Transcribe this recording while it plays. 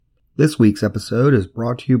This week's episode is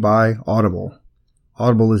brought to you by Audible.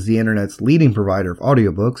 Audible is the internet's leading provider of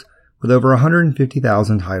audiobooks with over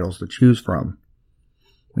 150,000 titles to choose from.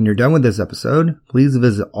 When you're done with this episode, please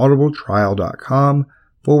visit audibletrial.com/The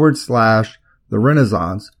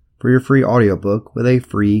Renaissance for your free audiobook with a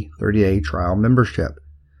free 30-day trial membership.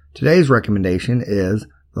 Today's recommendation is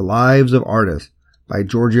The Lives of Artists by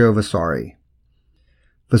Giorgio Vasari.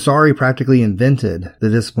 Vasari practically invented the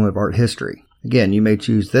discipline of art history. Again, you may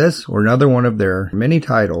choose this or another one of their many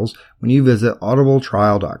titles when you visit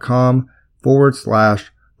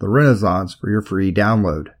audibletrial.com/The Renaissance for your free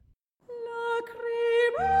download.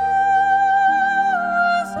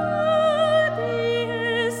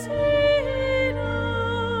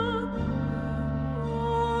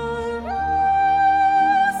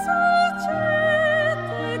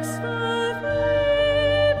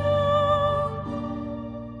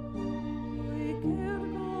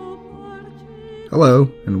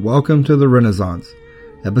 Hello, and welcome to The Renaissance,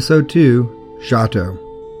 Episode 2, Giotto.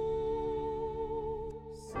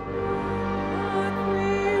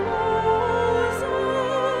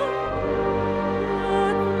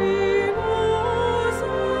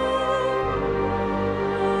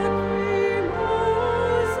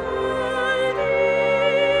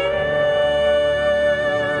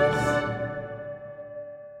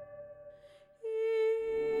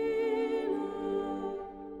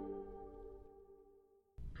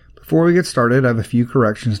 Before we get started, I have a few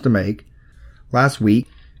corrections to make. Last week,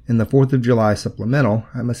 in the 4th of July supplemental,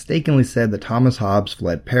 I mistakenly said that Thomas Hobbes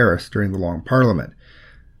fled Paris during the Long Parliament.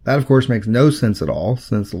 That, of course, makes no sense at all,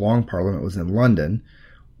 since the Long Parliament was in London.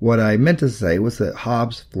 What I meant to say was that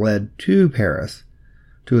Hobbes fled to Paris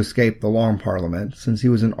to escape the Long Parliament, since he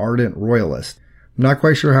was an ardent royalist. I'm not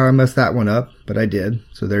quite sure how I messed that one up, but I did,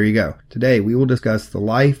 so there you go. Today, we will discuss the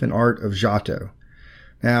life and art of Giotto.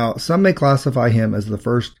 Now, some may classify him as the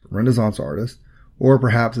first Renaissance artist, or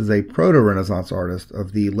perhaps as a proto-Renaissance artist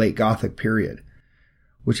of the late Gothic period.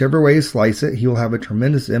 Whichever way you slice it, he will have a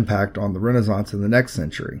tremendous impact on the Renaissance in the next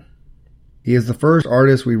century. He is the first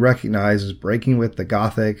artist we recognize as breaking with the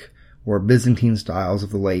Gothic or Byzantine styles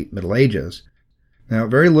of the late Middle Ages. Now,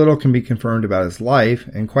 very little can be confirmed about his life,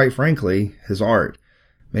 and quite frankly, his art.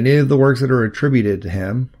 Many of the works that are attributed to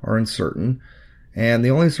him are uncertain, and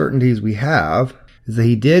the only certainties we have is that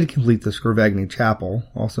he did complete the Scrovegni Chapel,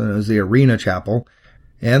 also known as the Arena Chapel,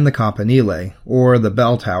 and the Campanile, or the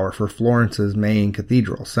bell tower for Florence's main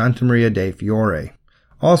cathedral, Santa Maria de Fiore,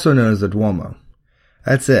 also known as the Duomo.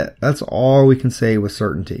 That's it. That's all we can say with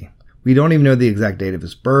certainty. We don't even know the exact date of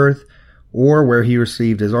his birth, or where he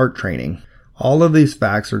received his art training. All of these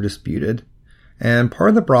facts are disputed, and part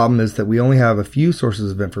of the problem is that we only have a few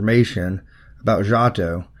sources of information about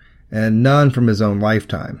Giotto, and none from his own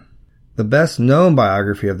lifetime. The best known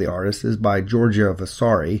biography of the artist is by Giorgio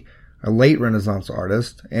Vasari, a late Renaissance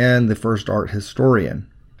artist and the first art historian.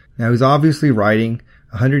 Now, he's obviously writing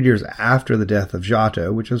 100 years after the death of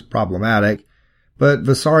Giotto, which is problematic, but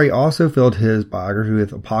Vasari also filled his biography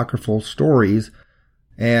with apocryphal stories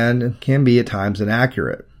and can be at times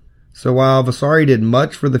inaccurate. So while Vasari did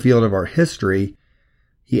much for the field of art history,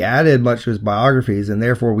 he added much to his biographies, and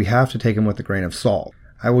therefore we have to take him with a grain of salt.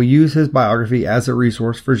 I will use his biography as a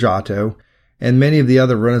resource for Giotto and many of the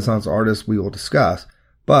other Renaissance artists we will discuss,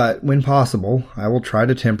 but when possible, I will try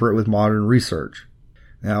to temper it with modern research.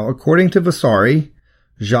 Now, according to Vasari,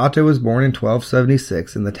 Giotto was born in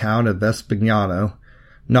 1276 in the town of Vespignano,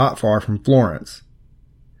 not far from Florence.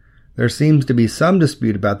 There seems to be some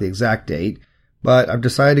dispute about the exact date, but I've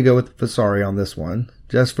decided to go with Vasari on this one,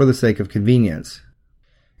 just for the sake of convenience.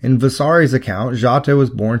 In Vasari's account, Giotto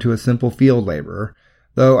was born to a simple field laborer,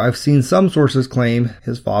 though I've seen some sources claim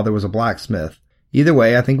his father was a blacksmith. Either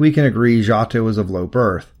way, I think we can agree Giotto was of low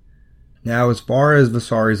birth. Now, as far as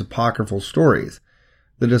Vasari's apocryphal stories,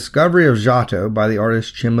 the discovery of Giotto by the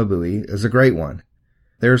artist Cimabue is a great one.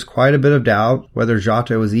 There's quite a bit of doubt whether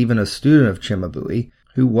Giotto was even a student of Cimabue,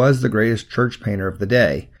 who was the greatest church painter of the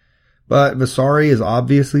day. But Vasari is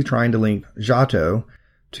obviously trying to link Giotto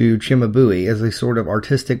to Cimabue as a sort of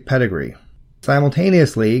artistic pedigree.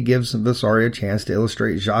 Simultaneously, it gives Vasari a chance to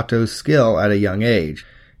illustrate Giotto's skill at a young age,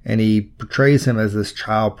 and he portrays him as this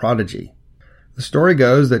child prodigy. The story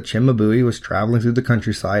goes that Cimabue was traveling through the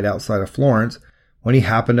countryside outside of Florence when he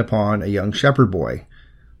happened upon a young shepherd boy.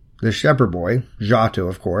 This shepherd boy, Giotto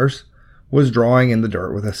of course, was drawing in the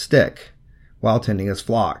dirt with a stick while tending his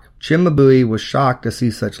flock. Cimabue was shocked to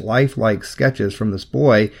see such lifelike sketches from this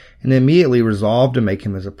boy and immediately resolved to make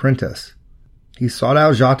him his apprentice. He sought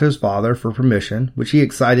out Giotto's father for permission, which he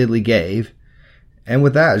excitedly gave, and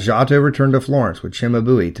with that, Giotto returned to Florence with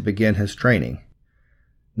Cimabue to begin his training.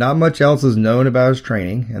 Not much else is known about his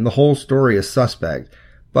training, and the whole story is suspect,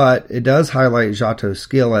 but it does highlight Giotto's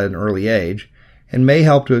skill at an early age, and may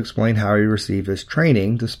help to explain how he received his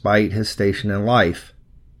training despite his station in life.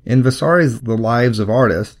 In Vasari's The Lives of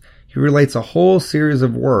Artists, he relates a whole series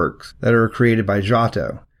of works that are created by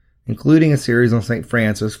Giotto, including a series on St.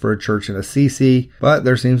 Francis for a church in Assisi, but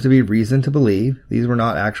there seems to be reason to believe these were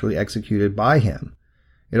not actually executed by him.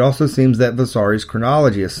 It also seems that Vasari's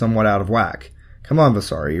chronology is somewhat out of whack. Come on,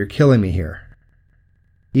 Vasari, you're killing me here.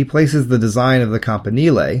 He places the design of the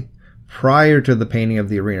campanile prior to the painting of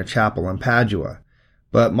the Arena Chapel in Padua,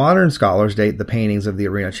 but modern scholars date the paintings of the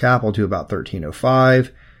Arena Chapel to about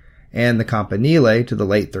 1305, and the campanile to the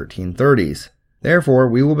late 1330s. Therefore,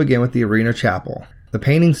 we will begin with the Arena Chapel, the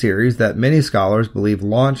painting series that many scholars believe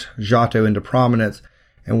launched Giotto into prominence,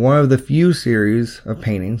 and one of the few series of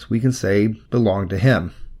paintings we can say belong to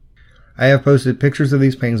him. I have posted pictures of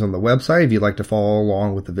these paintings on the website if you'd like to follow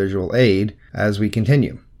along with the visual aid as we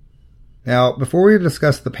continue. Now, before we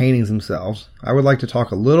discuss the paintings themselves, I would like to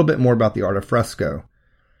talk a little bit more about the art of fresco.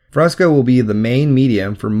 Fresco will be the main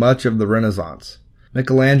medium for much of the Renaissance.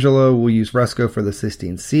 Michelangelo will use fresco for the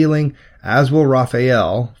Sistine ceiling, as will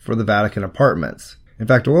Raphael for the Vatican apartments. In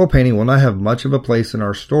fact, oil painting will not have much of a place in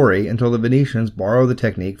our story until the Venetians borrow the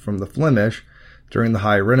technique from the Flemish during the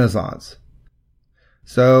High Renaissance.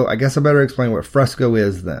 So, I guess I better explain what fresco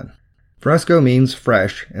is then. Fresco means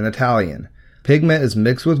fresh in Italian. Pigment is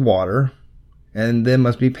mixed with water and then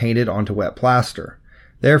must be painted onto wet plaster.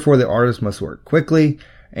 Therefore, the artist must work quickly,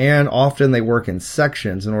 and often they work in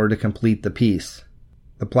sections in order to complete the piece.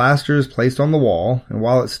 The plaster is placed on the wall, and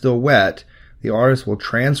while it's still wet, the artist will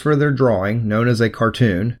transfer their drawing, known as a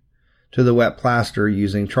cartoon, to the wet plaster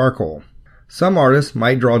using charcoal. Some artists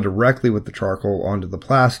might draw directly with the charcoal onto the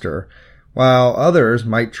plaster, while others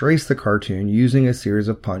might trace the cartoon using a series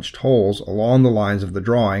of punched holes along the lines of the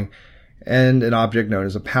drawing and an object known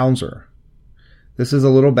as a pouncer. This is a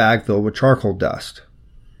little bag filled with charcoal dust.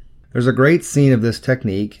 There's a great scene of this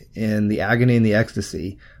technique in The Agony and the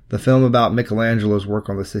Ecstasy, the film about Michelangelo's work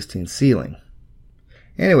on the Sistine ceiling.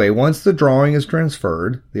 Anyway, once the drawing is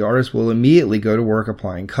transferred, the artist will immediately go to work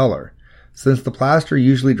applying color. Since the plaster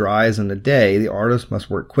usually dries in a day, the artist must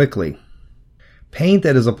work quickly. Paint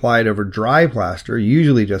that is applied over dry plaster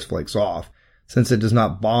usually just flakes off, since it does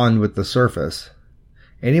not bond with the surface.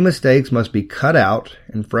 Any mistakes must be cut out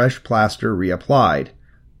and fresh plaster reapplied.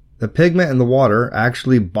 The pigment and the water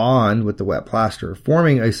actually bond with the wet plaster,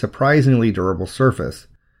 forming a surprisingly durable surface.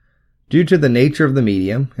 Due to the nature of the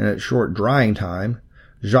medium and its short drying time,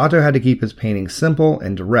 Giotto had to keep his painting simple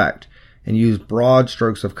and direct, and use broad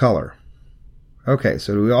strokes of color. Okay,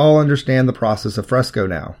 so do we all understand the process of fresco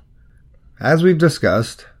now? As we've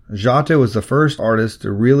discussed, Giotto was the first artist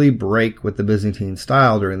to really break with the Byzantine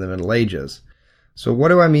style during the Middle Ages. So what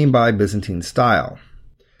do I mean by Byzantine style?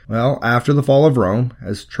 Well, after the fall of Rome,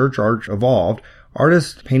 as church art evolved,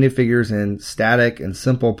 artists painted figures in static and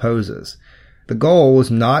simple poses. The goal was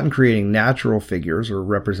not in creating natural figures or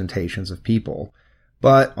representations of people,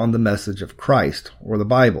 but on the message of Christ, or the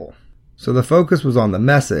Bible. So the focus was on the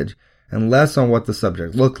message, and less on what the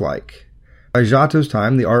subject looked like. By Giotto's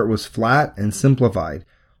time, the art was flat and simplified.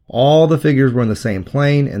 All the figures were in the same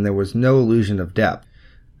plane, and there was no illusion of depth.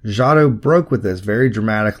 Giotto broke with this very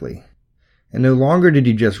dramatically. And no longer did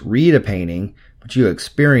you just read a painting, but you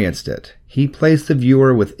experienced it. He placed the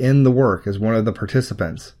viewer within the work as one of the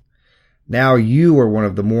participants. Now you are one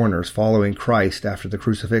of the mourners following Christ after the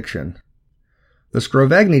crucifixion. The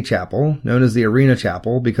Scrovegni Chapel, known as the Arena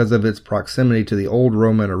Chapel because of its proximity to the old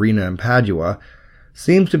Roman arena in Padua,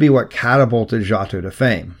 seems to be what catapulted Giotto to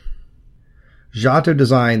fame. Giotto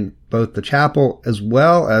designed both the chapel as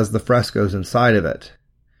well as the frescoes inside of it.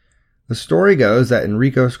 The story goes that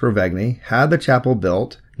Enrico Scrovegni had the chapel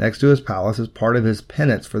built next to his palace as part of his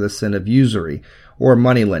penance for the sin of usury, or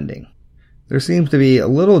money lending. There seems to be a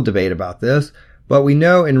little debate about this, but we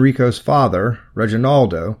know Enrico's father,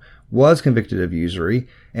 Reginaldo, was convicted of usury,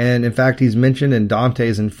 and in fact he's mentioned in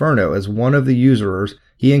Dante's Inferno as one of the usurers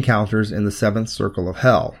he encounters in the seventh circle of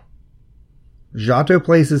hell. Giotto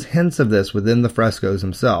places hints of this within the frescoes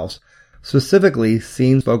themselves, specifically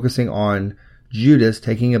scenes focusing on Judas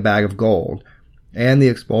taking a bag of gold and the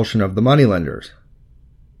expulsion of the moneylenders.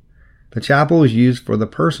 The chapel was used for the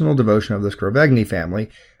personal devotion of the Scrovegni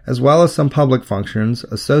family, as well as some public functions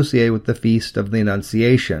associated with the Feast of the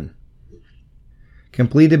Annunciation.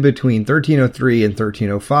 Completed between 1303 and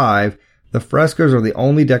 1305, the frescoes are the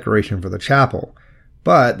only decoration for the chapel,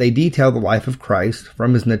 but they detail the life of Christ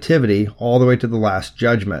from his nativity all the way to the Last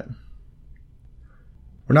Judgment.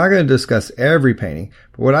 We're not going to discuss every painting,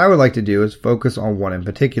 but what I would like to do is focus on one in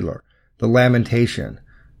particular, the Lamentation.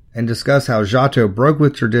 and discuss how Giotto broke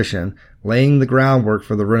with tradition, laying the groundwork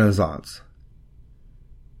for the Renaissance.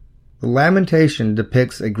 The Lamentation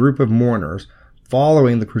depicts a group of mourners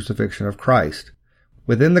following the crucifixion of Christ.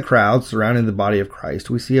 Within the crowd surrounding the body of Christ,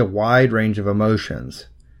 we see a wide range of emotions.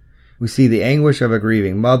 We see the anguish of a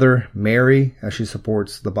grieving mother, Mary, as she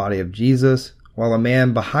supports the body of Jesus, while a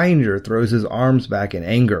man behind her throws his arms back in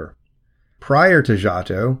anger. Prior to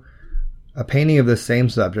Giotto, a painting of this same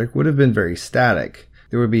subject would have been very static.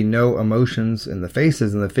 There would be no emotions in the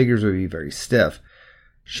faces and the figures would be very stiff.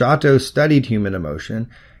 Giotto studied human emotion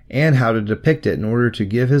and how to depict it in order to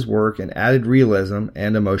give his work an added realism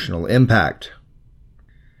and emotional impact.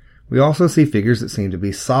 We also see figures that seem to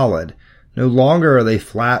be solid. No longer are they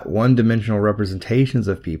flat, one-dimensional representations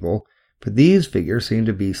of people, but these figures seem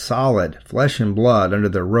to be solid, flesh and blood under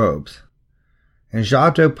their robes. And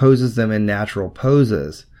Giotto poses them in natural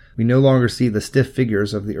poses. We no longer see the stiff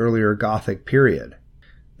figures of the earlier Gothic period.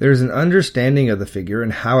 There is an understanding of the figure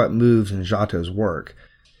and how it moves in Giotto's work.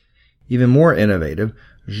 Even more innovative,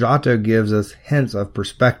 Giotto gives us hints of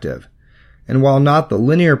perspective. And while not the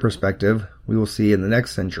linear perspective we will see in the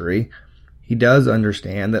next century, he does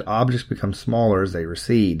understand that objects become smaller as they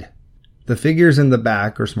recede. The figures in the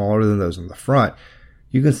back are smaller than those in the front.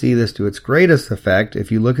 You can see this to its greatest effect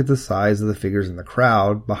if you look at the size of the figures in the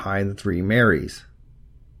crowd behind the three Marys.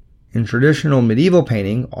 In traditional medieval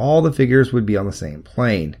painting, all the figures would be on the same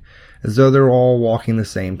plane, as though they're all walking the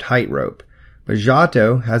same tightrope. But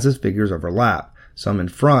Giotto has his figures overlap, some in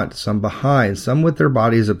front, some behind, some with their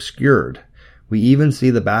bodies obscured. We even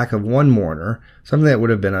see the back of one mourner, something that would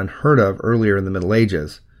have been unheard of earlier in the Middle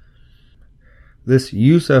Ages. This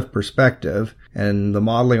use of perspective and the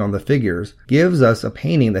modeling on the figures gives us a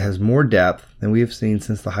painting that has more depth than we have seen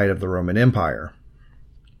since the height of the Roman Empire.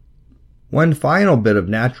 One final bit of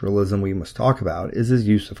naturalism we must talk about is his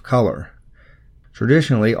use of color.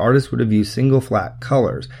 Traditionally, artists would have used single flat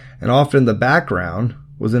colors, and often the background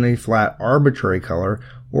was in a flat arbitrary color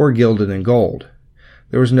or gilded in gold.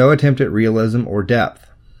 There was no attempt at realism or depth.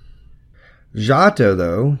 Giotto,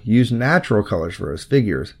 though, used natural colors for his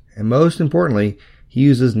figures, and most importantly, he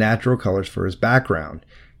uses natural colors for his background.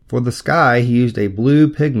 For the sky, he used a blue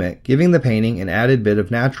pigment, giving the painting an added bit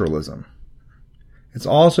of naturalism. It's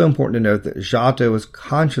also important to note that Giotto is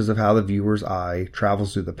conscious of how the viewer's eye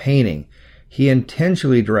travels through the painting. He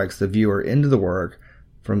intentionally directs the viewer into the work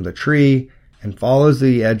from the tree and follows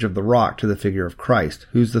the edge of the rock to the figure of Christ,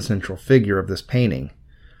 who's the central figure of this painting.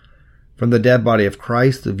 From the dead body of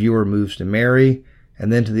Christ, the viewer moves to Mary,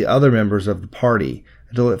 and then to the other members of the party,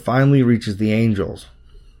 until it finally reaches the angels.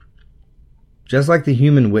 Just like the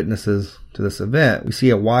human witnesses to this event, we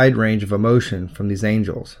see a wide range of emotion from these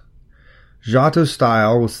angels. Giotto's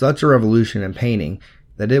style was such a revolution in painting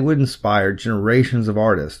that it would inspire generations of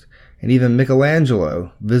artists, and even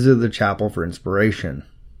Michelangelo visited the chapel for inspiration.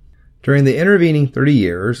 During the intervening 30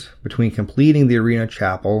 years, between completing the Arena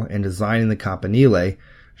Chapel and designing the Campanile,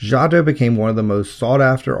 Giotto became one of the most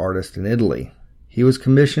sought-after artists in Italy. He was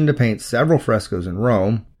commissioned to paint several frescoes in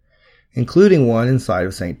Rome, including one inside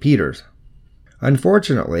of St. Peter's.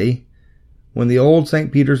 Unfortunately, when the old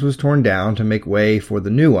St. Peter's was torn down to make way for the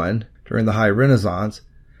new one during the High Renaissance,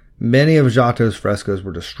 many of Giotto's frescoes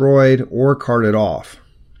were destroyed or carted off.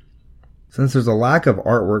 Since there's a lack of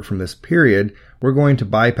artwork from this period, we're going to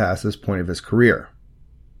bypass this point of his career.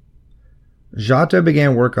 Giotto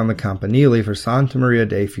began work on the Campanile for Santa Maria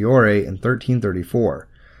dei Fiori in 1334,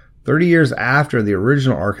 30 years after the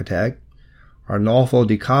original architect, Arnolfo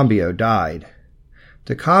di Cambio, died.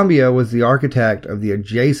 Di Cambio was the architect of the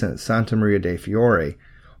adjacent Santa Maria dei Fiori,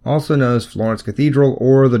 also known as Florence Cathedral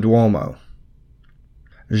or the Duomo.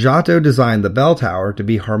 Giotto designed the bell tower to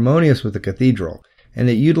be harmonious with the cathedral, and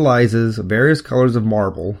it utilizes various colors of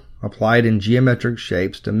marble applied in geometric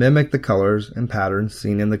shapes to mimic the colors and patterns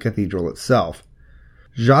seen in the cathedral itself.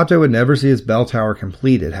 Giotto would never see his bell tower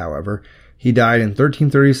completed, however. He died in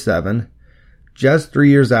 1337, just 3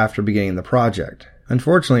 years after beginning the project.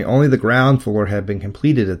 Unfortunately, only the ground floor had been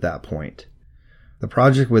completed at that point. The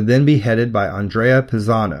project would then be headed by Andrea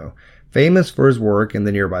Pisano, famous for his work in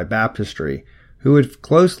the nearby baptistry, who would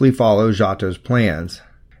closely follow Giotto's plans.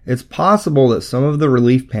 It's possible that some of the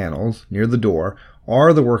relief panels near the door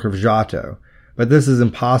are the work of Giotto, but this is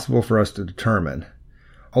impossible for us to determine.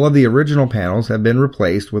 All of the original panels have been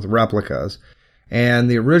replaced with replicas, and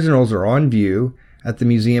the originals are on view at the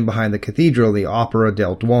museum behind the cathedral, the Opera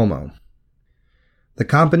del Duomo. The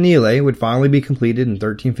Campanile would finally be completed in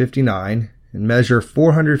 1359 and measure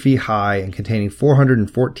 400 feet high and containing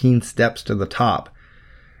 414 steps to the top.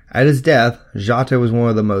 At his death, Giotto was one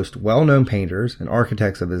of the most well-known painters and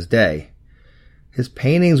architects of his day. His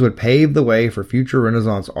paintings would pave the way for future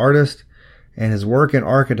Renaissance artists, and his work in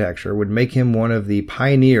architecture would make him one of the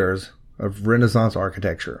pioneers of Renaissance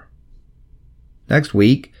architecture. Next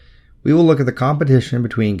week, we will look at the competition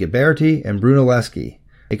between Ghiberti and Brunelleschi,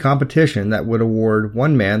 a competition that would award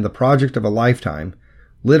one man the project of a lifetime.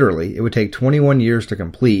 Literally, it would take 21 years to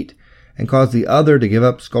complete, and cause the other to give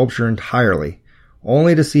up sculpture entirely,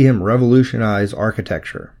 only to see him revolutionize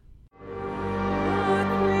architecture.